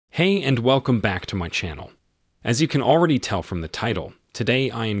Hey and welcome back to my channel. As you can already tell from the title, today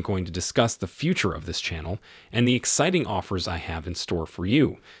I am going to discuss the future of this channel and the exciting offers I have in store for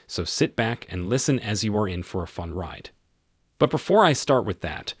you, so sit back and listen as you are in for a fun ride. But before I start with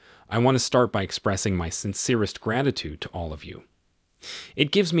that, I want to start by expressing my sincerest gratitude to all of you.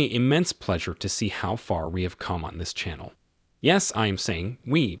 It gives me immense pleasure to see how far we have come on this channel. Yes, I am saying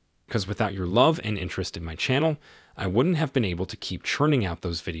we, because without your love and interest in my channel, I wouldn't have been able to keep churning out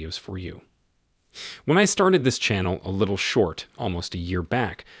those videos for you. When I started this channel a little short, almost a year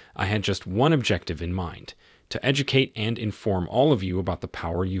back, I had just one objective in mind: to educate and inform all of you about the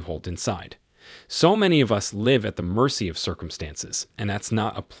power you hold inside. So many of us live at the mercy of circumstances, and that's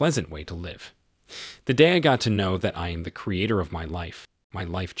not a pleasant way to live. The day I got to know that I am the creator of my life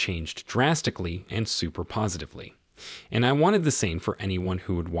changed drastically and super positively. And I wanted the same for anyone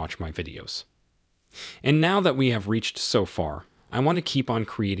who would watch my videos. And now that we have reached so far, I want to keep on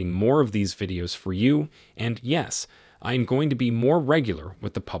creating more of these videos for you, and yes, I am going to be more regular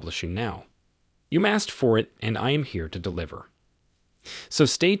with the publishing now. You asked for it, and I am here to deliver. So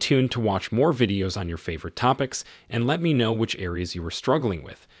stay tuned to watch more videos on your favorite topics, and let me know which areas you are struggling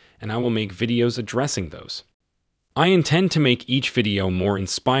with, and I will make videos addressing those. I intend to make each video more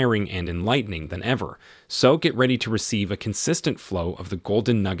inspiring and enlightening than ever, so get ready to receive a consistent flow of the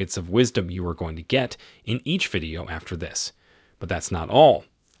golden nuggets of wisdom you are going to get in each video after this. But that's not all.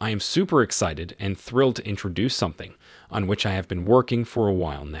 I am super excited and thrilled to introduce something on which I have been working for a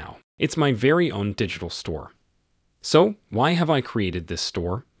while now. It's my very own digital store. So, why have I created this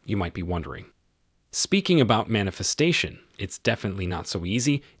store, you might be wondering. Speaking about manifestation, it's definitely not so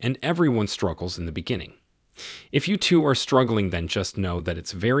easy, and everyone struggles in the beginning. If you too are struggling, then just know that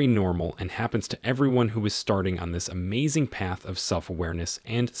it's very normal and happens to everyone who is starting on this amazing path of self-awareness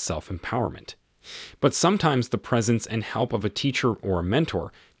and self-empowerment. But sometimes the presence and help of a teacher or a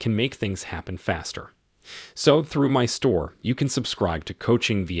mentor can make things happen faster. So through my store, you can subscribe to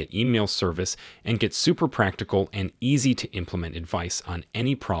coaching via email service and get super practical and easy to implement advice on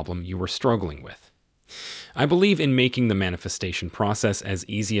any problem you are struggling with. I believe in making the manifestation process as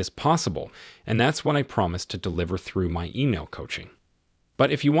easy as possible, and that's what I promise to deliver through my email coaching.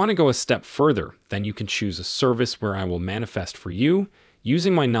 But if you want to go a step further, then you can choose a service where I will manifest for you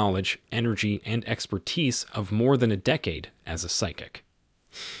using my knowledge, energy, and expertise of more than a decade as a psychic.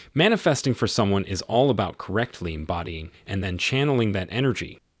 Manifesting for someone is all about correctly embodying and then channeling that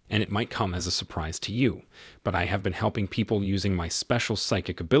energy, and it might come as a surprise to you, but I have been helping people using my special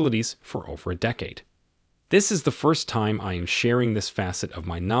psychic abilities for over a decade. This is the first time I am sharing this facet of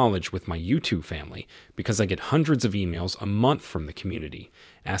my knowledge with my YouTube family because I get hundreds of emails a month from the community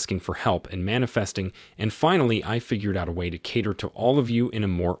asking for help in manifesting, and finally I figured out a way to cater to all of you in a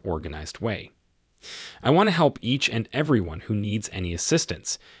more organized way. I want to help each and everyone who needs any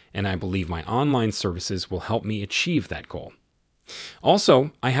assistance, and I believe my online services will help me achieve that goal.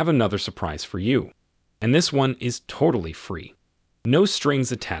 Also, I have another surprise for you, and this one is totally free. No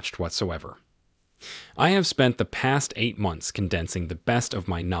strings attached whatsoever. I have spent the past 8 months condensing the best of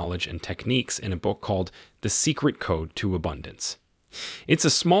my knowledge and techniques in a book called The Secret Code to Abundance. It's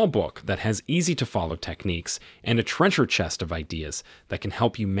a small book that has easy-to-follow techniques and a treasure chest of ideas that can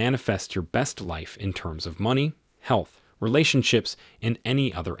help you manifest your best life in terms of money, health, relationships, and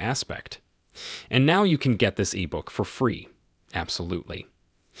any other aspect. And now you can get this ebook for free. Absolutely.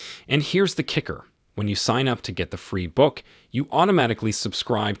 And here's the kicker. When you sign up to get the free book, you automatically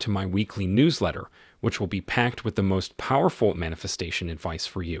subscribe to my weekly newsletter, which will be packed with the most powerful manifestation advice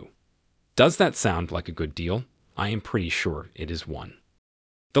for you. Does that sound like a good deal? I am pretty sure it is one.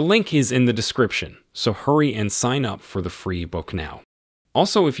 The link is in the description, so hurry and sign up for the free book now.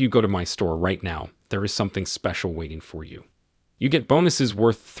 Also, if you go to my store right now, there is something special waiting for you. You get bonuses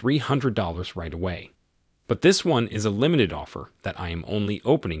worth $300 right away. But this one is a limited offer that I am only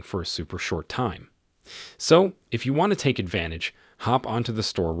opening for a super short time. So, if you want to take advantage, hop onto the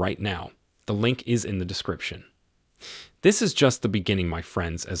store right now. The link is in the description. This is just the beginning, my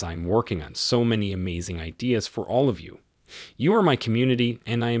friends, as I'm working on so many amazing ideas for all of you. You are my community,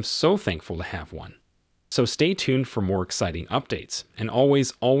 and I am so thankful to have one. So stay tuned for more exciting updates, and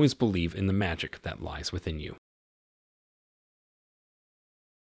always believe in the magic that lies within you.